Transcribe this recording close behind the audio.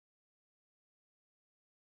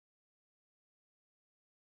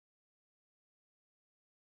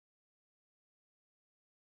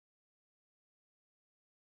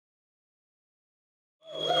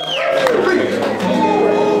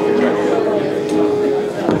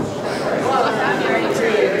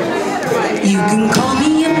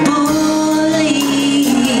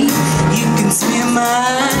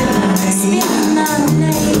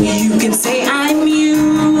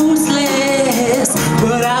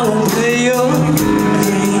don't play your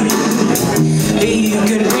game. You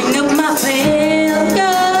can bring up my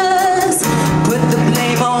failures, put the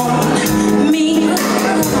blame on me.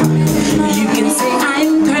 You can say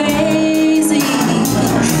I'm crazy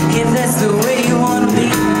if that's the way you want to be.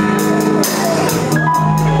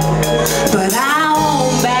 But I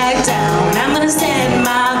won't back down. I'm gonna stand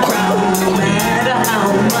my ground no matter how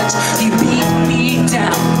much you beat me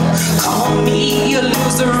down. Call me a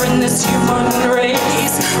loser in this human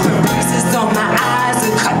race. With bruises on my eyes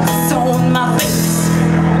and cuts on my face.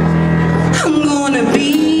 I'm gonna be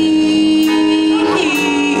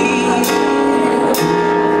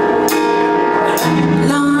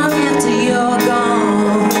long after you're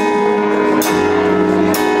gone.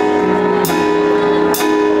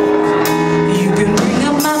 You can bring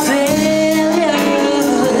up my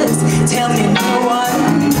failures, tell me no one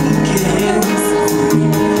cares.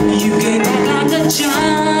 You can act like a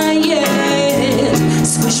giant,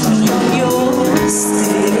 squish me on your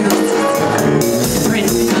stairs.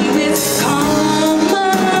 Threaten me with karma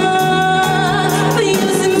for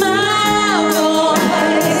using my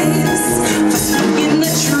voice, for speaking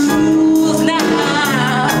the truth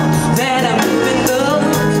now that I'm living the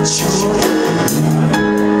truth.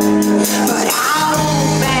 But I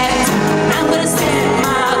won't back down. I'm gonna stand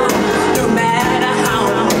my ground no matter how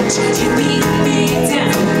much you beat me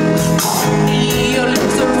down. Call me a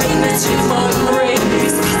loser in this human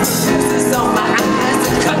race. Bruises on my eyes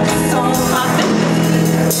and cuts on my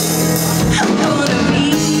face. I'm gonna be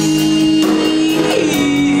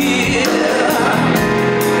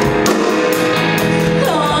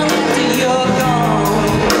long after you're gone.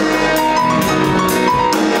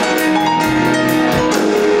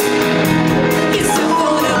 It's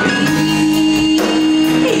still gonna be.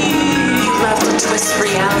 You love to twist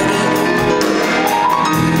reality.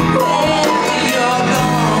 After you're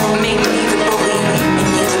gone, make me the bully and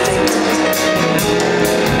you're the victim.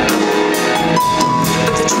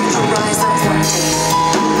 But the truth will rise up one day,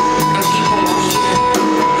 and people will hear,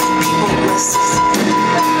 people will listen.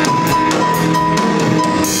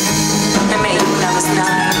 I met you when I was 9,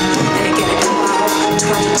 then again at 12,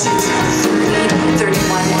 22, 30,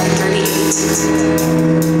 31,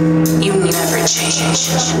 38. You never change.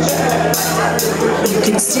 You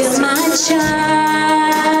can steal my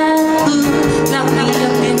child, lock me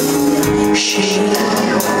up in shame.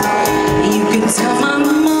 You can tell my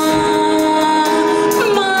mom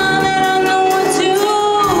that I'm the one to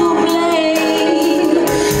blame.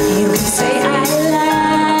 You can say I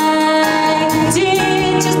lied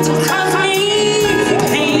just to cause me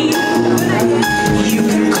pain. You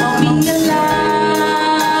can call me a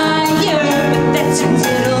liar, but that's your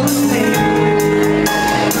middle name.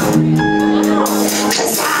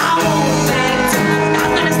 'Cause I won't back down.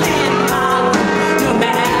 I'm gonna stand my ground no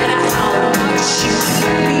matter how much you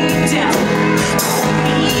beat me down. Call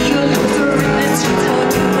me a loser in this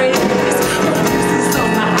human race. Bruises on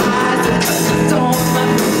my eyes and cuts on my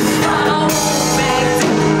face. I won't back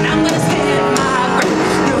down. I'm gonna stand my ground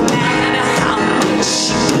no matter how much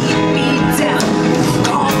you beat me down.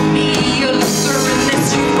 Call me a loser in this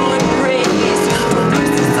human race.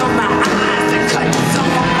 Bruises on my eyes and cuts on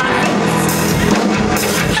my face.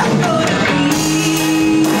 I'm gonna be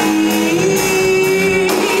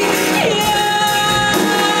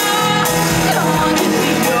long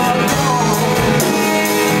after you're gone.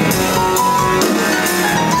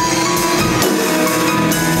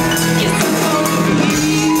 Yes,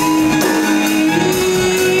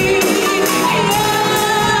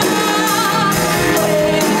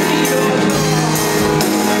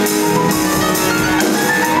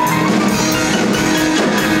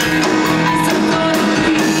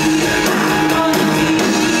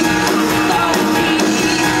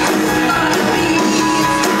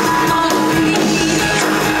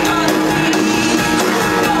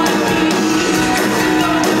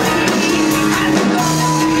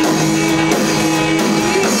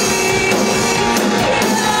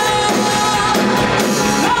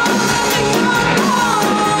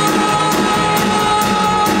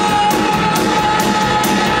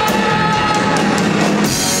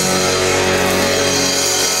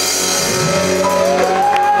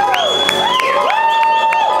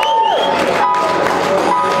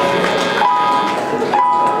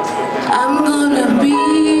 I'm gonna be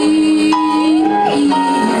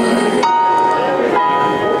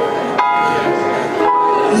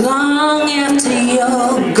long after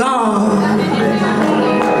you're gone.